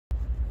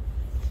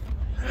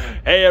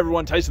Hey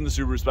everyone, Tyson the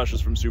Subaru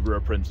Specialist from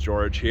Subaru Prince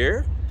George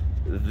here.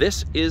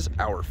 This is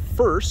our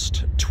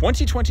first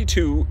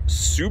 2022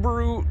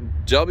 Subaru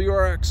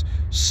WRX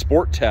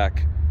Sport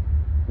Tech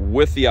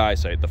with the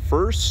EyeSight. The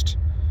first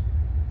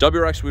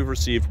WRX we've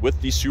received with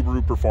the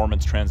Subaru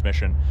Performance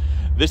transmission.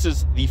 This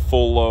is the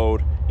full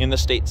load. In the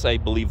States, I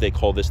believe they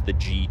call this the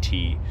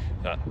GT.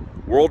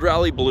 World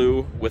Rally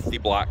Blue with the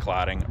black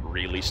cladding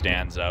really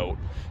stands out.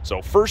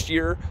 So first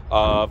year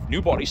of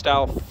new body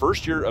style,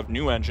 first year of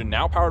new engine,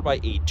 now powered by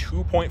a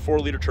 2.4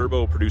 liter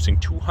turbo producing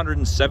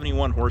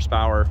 271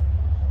 horsepower.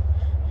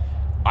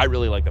 I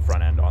really like the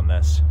front end on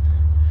this.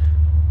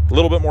 A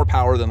little bit more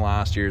power than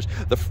last year's.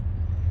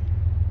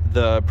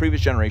 The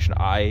previous generation,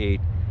 I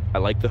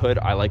like the hood.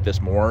 I like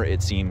this more.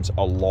 It seems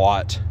a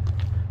lot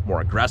more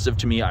aggressive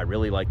to me. I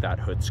really like that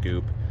hood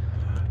scoop.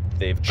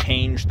 They've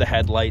changed the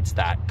headlights,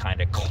 that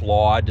kind of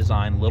claw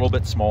design, a little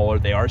bit smaller.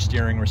 They are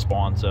steering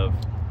responsive.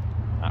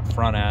 That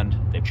front end,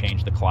 they've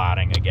changed the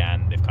cladding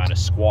again. They've kind of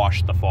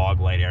squashed the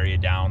fog light area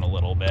down a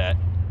little bit.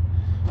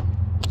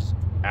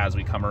 As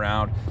we come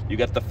around, you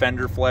get the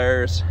fender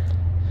flares,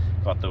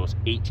 got those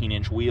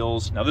 18-inch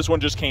wheels. Now this one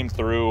just came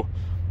through.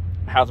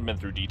 Hasn't been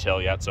through detail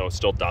yet, so it's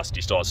still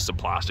dusty, still has some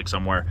plastic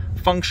somewhere.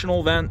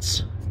 Functional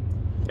vents,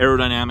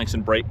 aerodynamics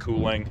and brake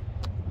cooling.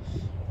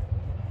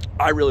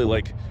 I really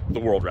like the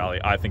World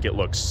Rally. I think it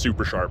looks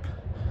super sharp,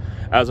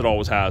 as it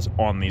always has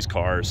on these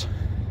cars.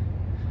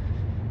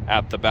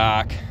 At the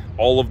back,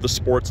 all of the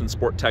sports and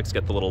sport techs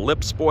get the little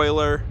lip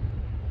spoiler.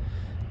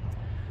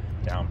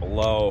 Down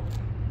below,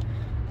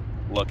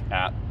 look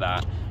at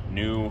that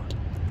new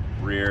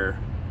rear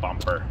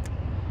bumper.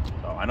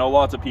 So I know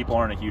lots of people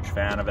aren't a huge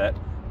fan of it.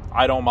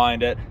 I don't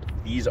mind it.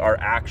 These are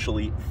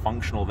actually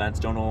functional vents.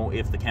 Don't know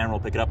if the camera will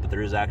pick it up, but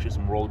there is actually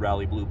some World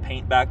Rally Blue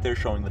paint back there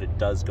showing that it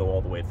does go all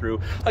the way through.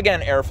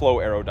 Again, airflow,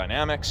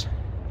 aerodynamics.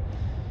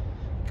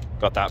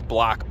 Got that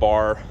black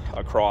bar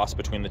across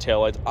between the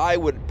taillights. I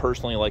would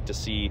personally like to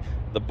see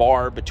the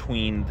bar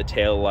between the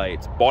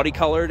taillights body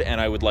colored,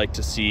 and I would like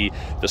to see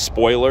the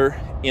spoiler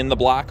in the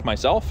black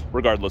myself,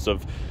 regardless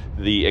of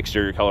the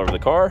exterior color of the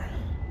car.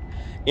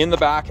 In the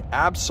back,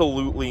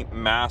 absolutely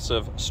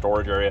massive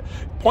storage area.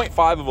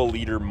 0.5 of a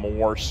liter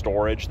more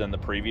storage than the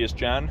previous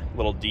gen, a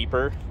little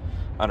deeper.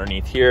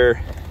 Underneath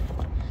here,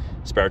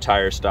 spare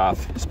tire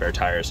stuff, spare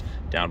tires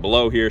down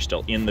below here,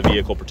 still in the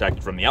vehicle,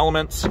 protected from the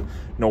elements.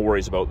 No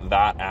worries about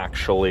that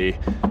actually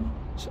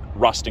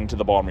rusting to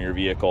the bottom of your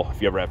vehicle.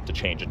 If you ever have to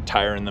change a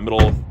tire in the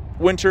middle of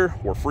winter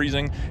or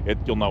freezing,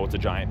 you'll know it's a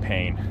giant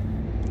pain.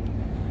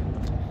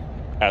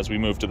 As we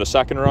move to the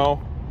second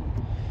row,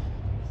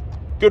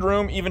 good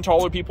room, even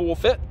taller people will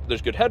fit.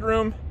 There's good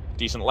headroom,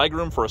 decent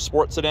legroom for a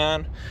sport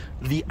sedan.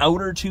 The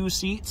outer two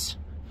seats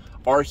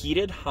are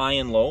heated high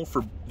and low.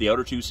 For the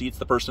outer two seats,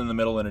 the person in the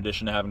middle, in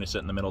addition to having to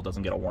sit in the middle,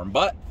 doesn't get a warm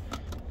butt.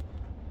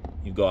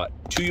 You've got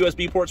two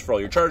USB ports for all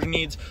your charging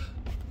needs,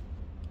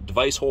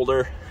 device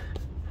holder,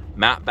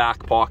 matte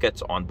back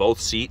pockets on both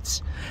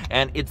seats,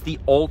 and it's the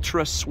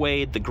ultra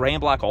suede, the gray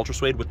and black ultra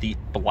suede with the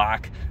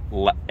black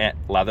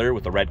leather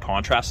with the red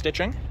contrast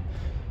stitching.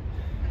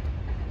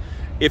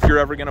 If you're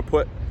ever gonna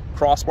put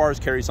crossbars,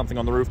 carry something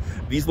on the roof,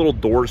 these little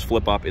doors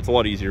flip up. It's a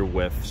lot easier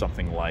with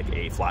something like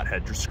a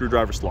flathead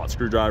screwdriver, slot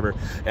screwdriver,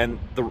 and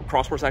the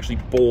crossbars actually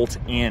bolt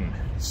in.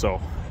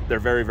 So they're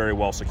very, very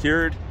well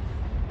secured.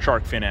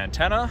 Shark fin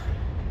antenna,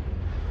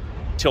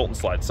 tilt and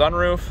slide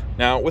sunroof.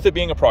 Now, with it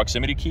being a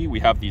proximity key,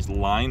 we have these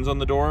lines on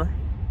the door.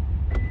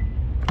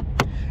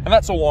 And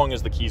that's so long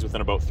as the key's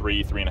within about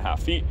 3.5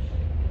 feet.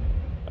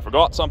 I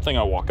forgot something,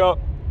 I walk up,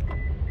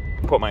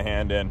 put my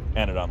hand in,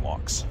 and it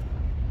unlocks.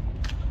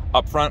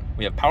 Up front,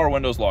 we have power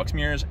windows, locks,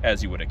 mirrors,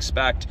 as you would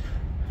expect.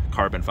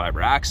 Carbon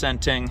fiber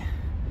accenting.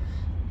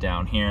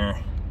 Down here,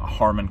 a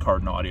Harman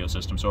Kardon audio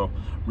system, so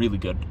really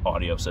good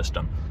audio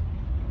system.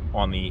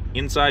 On the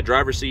inside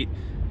driver's seat,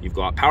 you've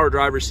got power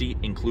driver's seat,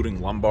 including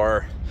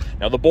lumbar.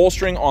 Now, the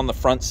bolstering on the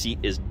front seat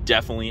is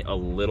definitely a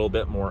little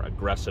bit more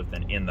aggressive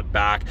than in the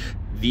back.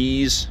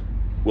 These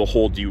will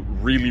hold you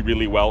really,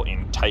 really well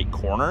in tight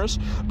corners,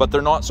 but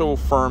they're not so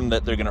firm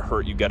that they're gonna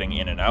hurt you getting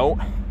in and out.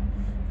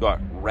 You've got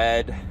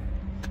red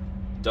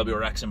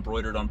WRX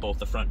embroidered on both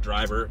the front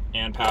driver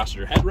and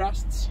passenger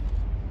headrests.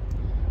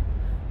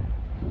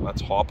 Let's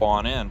hop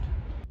on in.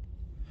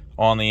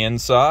 On the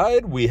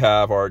inside, we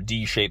have our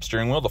D-shaped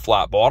steering wheel, the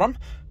flat bottom,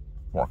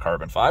 more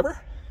carbon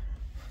fiber.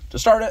 To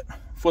start it,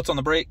 foot's on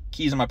the brake,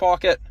 keys in my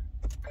pocket.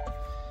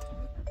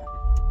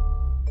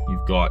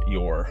 You've got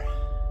your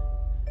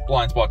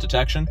blind spot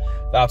detection.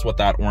 That's what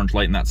that orange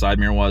light in that side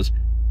mirror was.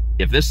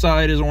 If this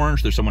side is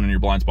orange, there's someone in your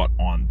blind spot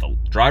on the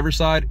driver's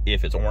side.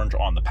 If it's orange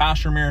on the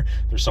passenger mirror,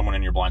 there's someone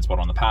in your blind spot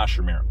on the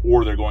passenger mirror,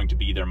 or they're going to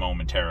be there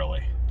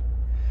momentarily.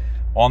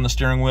 On the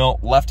steering wheel,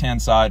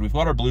 left-hand side, we've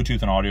got our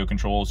Bluetooth and audio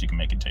controls. You can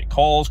make and take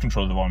calls,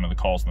 control the volume of the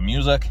calls and the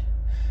music.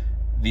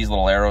 These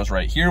little arrows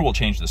right here will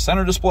change the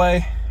center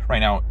display. Right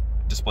now, it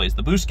displays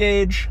the boost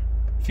gauge,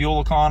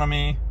 fuel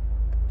economy,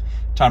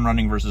 time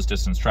running versus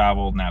distance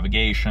traveled,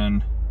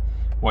 navigation,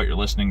 what you're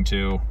listening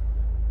to.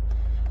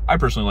 I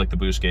personally like the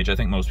boost gauge. I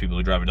think most people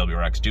who drive a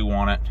WRX do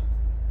want it.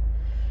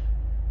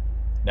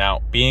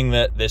 Now, being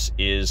that this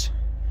is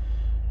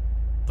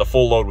the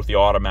full load with the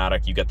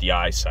automatic, you get the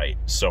eyesight.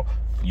 So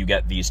you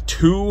get these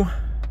two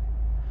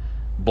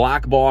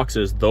black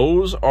boxes.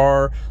 Those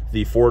are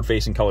the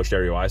forward-facing color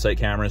stereo eyesight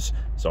cameras.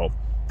 So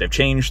they've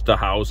changed the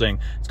housing.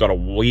 It's got a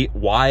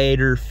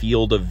wider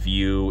field of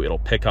view. It'll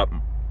pick up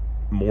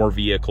more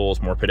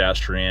vehicles, more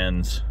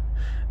pedestrians.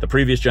 The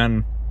previous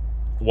gen,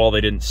 while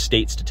they didn't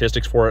state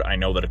statistics for it, I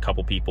know that a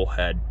couple people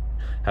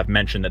have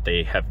mentioned that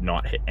they have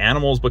not hit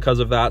animals because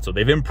of that. So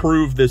they've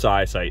improved this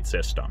eyesight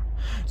system.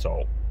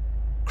 So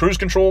cruise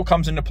control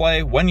comes into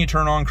play when you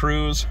turn on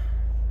cruise.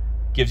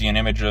 Gives you an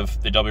image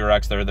of the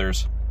WRX there.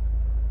 There's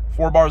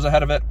 4 bars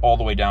ahead of it, all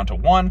the way down to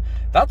 1.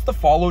 That's the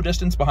follow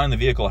distance behind the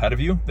vehicle ahead of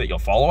you that you'll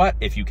follow at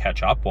if you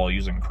catch up while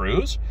using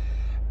cruise.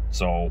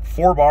 So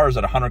 4 bars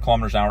at 100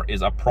 kilometers an hour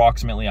is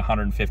approximately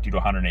 150 to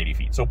 180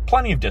 feet. So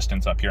plenty of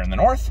distance up here in the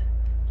north.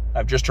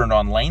 I've just turned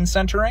on lane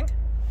centering.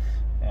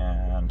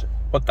 And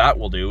what that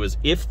will do is,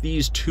 if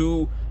these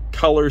two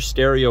color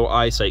stereo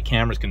eyesight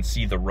cameras can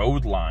see the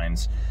road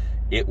lines,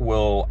 it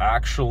will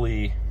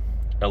actually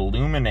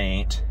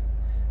illuminate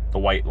the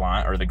white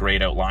line or the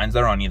grayed out lines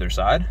that are on either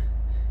side.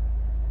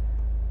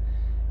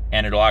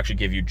 And it'll actually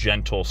give you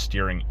gentle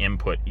steering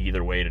input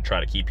either way to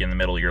try to keep you in the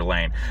middle of your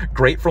lane.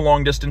 Great for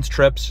long distance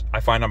trips. I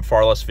find I'm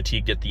far less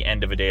fatigued at the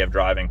end of a day of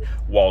driving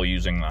while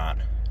using that.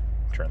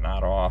 Turn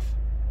that off.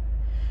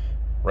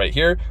 Right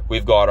here,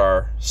 we've got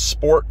our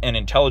sport and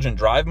intelligent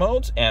drive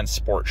modes and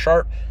sport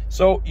sharp.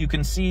 So you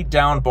can see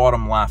down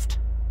bottom left,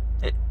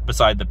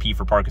 beside the P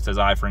for park, it says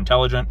I for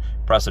intelligent.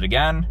 Press it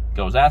again,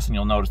 goes S, and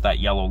you'll notice that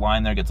yellow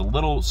line there gets a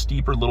little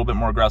steeper, a little bit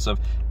more aggressive.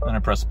 And then I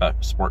press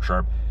sport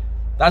sharp.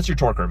 That's your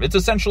torque curve. It's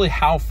essentially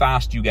how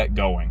fast you get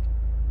going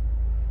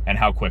and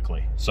how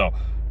quickly. So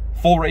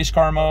full race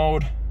car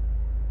mode,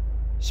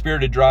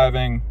 spirited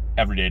driving,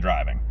 everyday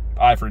driving.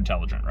 I for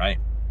intelligent, right?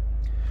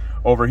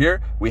 Over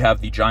here, we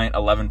have the giant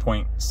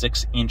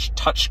 11.6-inch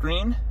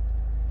touchscreen.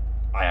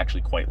 I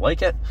actually quite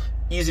like it.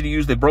 Easy to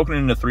use. They've broken it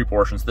into 3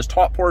 portions. This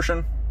top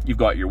portion, you've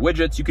got your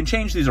widgets. You can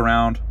change these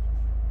around.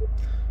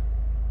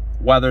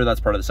 Weather, that's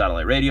part of the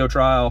satellite radio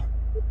trial.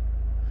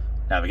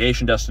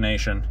 Navigation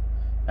destination,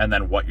 and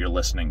then what you're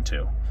listening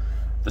to.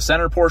 The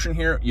center portion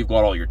here, you've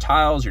got all your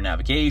tiles, your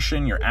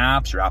navigation, your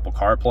apps, your Apple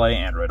CarPlay,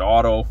 Android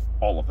Auto,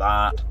 all of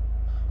that.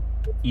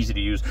 Easy to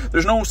use.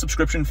 There's no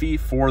subscription fee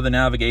for the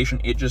navigation.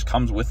 It just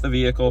comes with the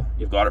vehicle.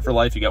 You've got it for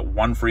life. You get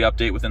 1 free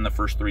update within the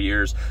first 3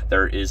 years.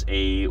 There is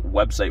a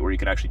website where you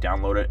can actually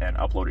download it and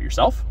upload it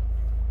yourself.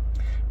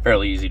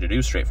 Fairly easy to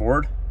do,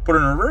 straightforward. Put it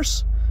in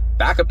reverse.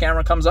 Backup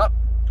camera comes up.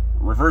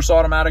 Reverse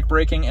automatic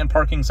braking and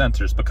parking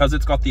sensors. Because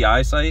it's got the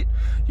eyesight,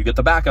 you get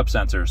the backup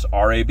sensors.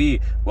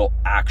 RAB will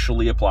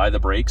actually apply the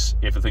brakes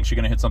if it thinks you're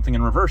going to hit something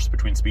in reverse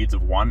between speeds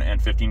of 1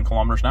 and 15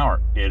 kilometers an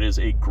hour. It is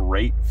a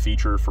great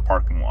feature for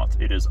parking lots.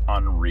 It is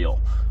unreal.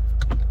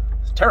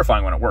 It's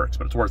terrifying when it works,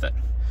 but it's worth it.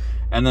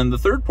 And then the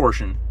third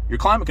portion, your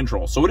climate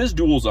control. So it is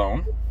dual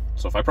zone.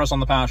 So if I press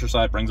on the passenger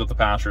side, brings up the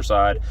passenger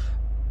side,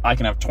 I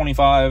can have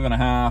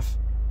 25.5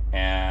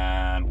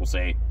 and we'll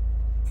say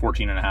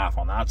 14.5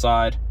 on that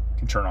side.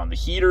 Can turn on the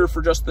heater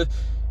for just the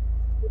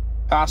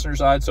passenger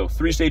side. So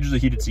 3 stages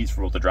of heated seats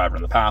for both the driver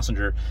and the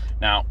passenger.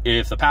 Now,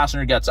 if the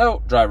passenger gets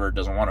out, driver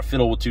doesn't want to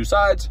fiddle with 2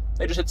 sides,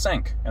 they just hit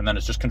sync, and then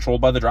it's just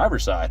controlled by the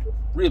driver's side.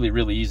 Really,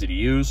 really easy to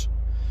use.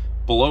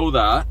 Below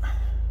that,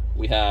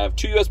 we have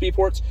 2 USB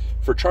ports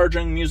for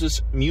charging,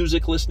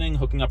 music listening,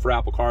 hooking up for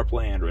Apple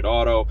CarPlay, Android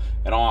Auto,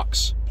 an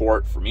aux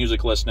port for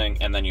music listening,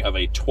 and then you have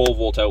a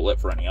 12-volt outlet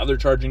for any other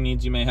charging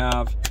needs you may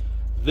have.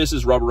 This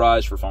is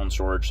rubberized for phone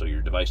storage, so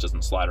your device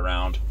doesn't slide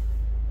around.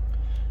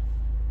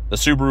 The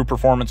Subaru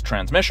Performance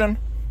transmission,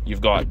 you've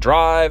got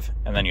drive,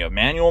 and then you have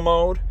manual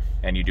mode,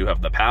 and you do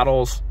have the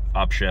paddles,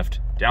 upshift,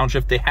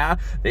 downshift.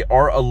 They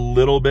are a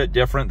little bit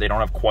different. They don't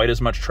have quite as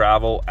much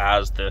travel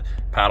as the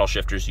paddle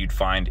shifters you'd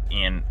find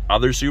in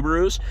other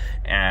Subarus,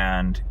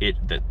 and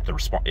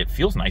it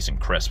feels nice and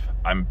crisp.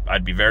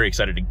 I'd be very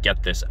excited to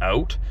get this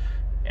out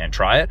and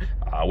try it.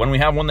 When we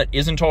have one that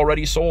isn't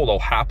already sold, I'll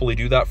happily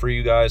do that for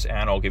you guys,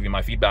 and I'll give you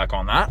my feedback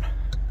on that.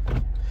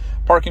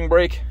 Parking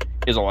brake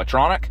is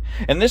electronic,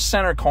 and this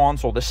center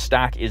console, this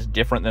stack, is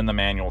different than the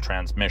manual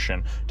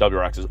transmission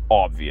WRXs,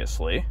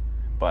 obviously,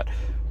 but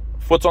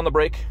foot's on the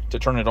brake to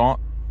turn it on,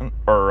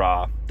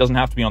 or doesn't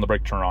have to be on the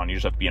brake to turn it on. You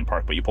just have to be in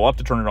park, but you pull up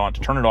to turn it on.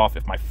 To turn it off,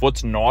 if my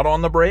foot's not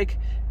on the brake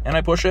and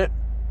I push it,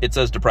 it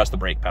says to press the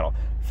brake pedal.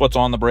 Foot's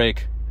on the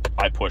brake,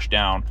 I push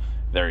down,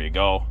 there you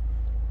go.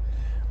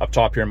 Up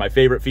top here, my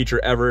favorite feature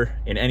ever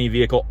in any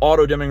vehicle,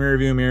 auto dimming rear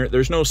view mirror.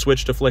 There's no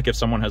switch to flick if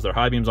someone has their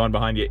high beams on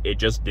behind you, it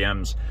just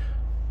dims.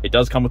 It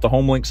does come with the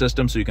HomeLink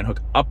system, so you can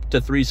hook up to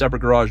 3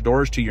 separate garage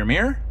doors to your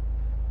mirror.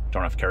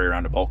 Don't have to carry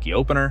around a bulky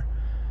opener.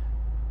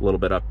 A little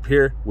bit up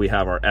here, we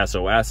have our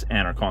SOS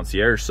and our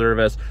concierge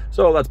service.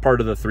 So that's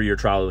part of the 3-year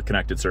trial of the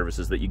connected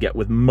services that you get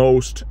with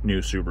most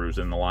new Subarus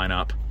in the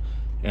lineup.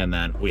 And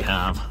then we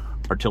have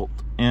our tilt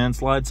and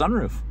slide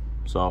sunroof.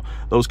 So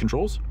those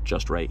controls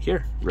just right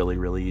here. Really,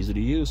 really easy to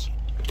use.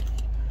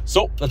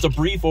 So that's a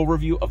brief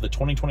overview of the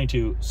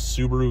 2022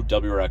 Subaru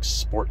WRX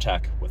Sport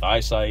Tech with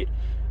eyesight.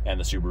 and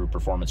the Subaru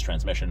Performance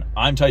Transmission.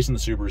 I'm Tyson, the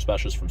Subaru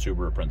specialist from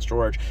Subaru Prince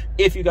George.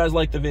 If you guys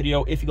liked the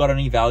video, if you got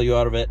any value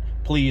out of it,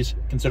 please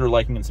consider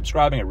liking and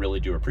subscribing. I really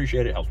do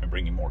appreciate it. It helps me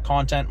bring you more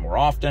content more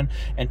often.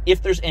 And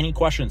if there's any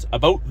questions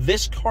about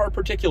this car in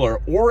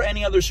particular or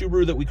any other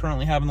Subaru that we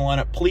currently have in the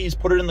lineup, please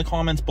put it in the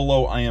comments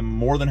below. I am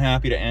more than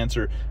happy to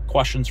answer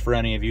questions for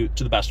any of you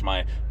to the best of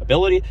my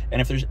ability. And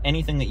if there's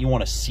anything that you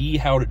want to see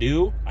how to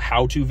do, a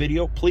how-to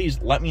video,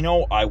 please let me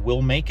know. I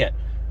will make it.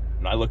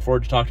 And I look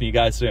forward to talking to you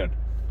guys soon.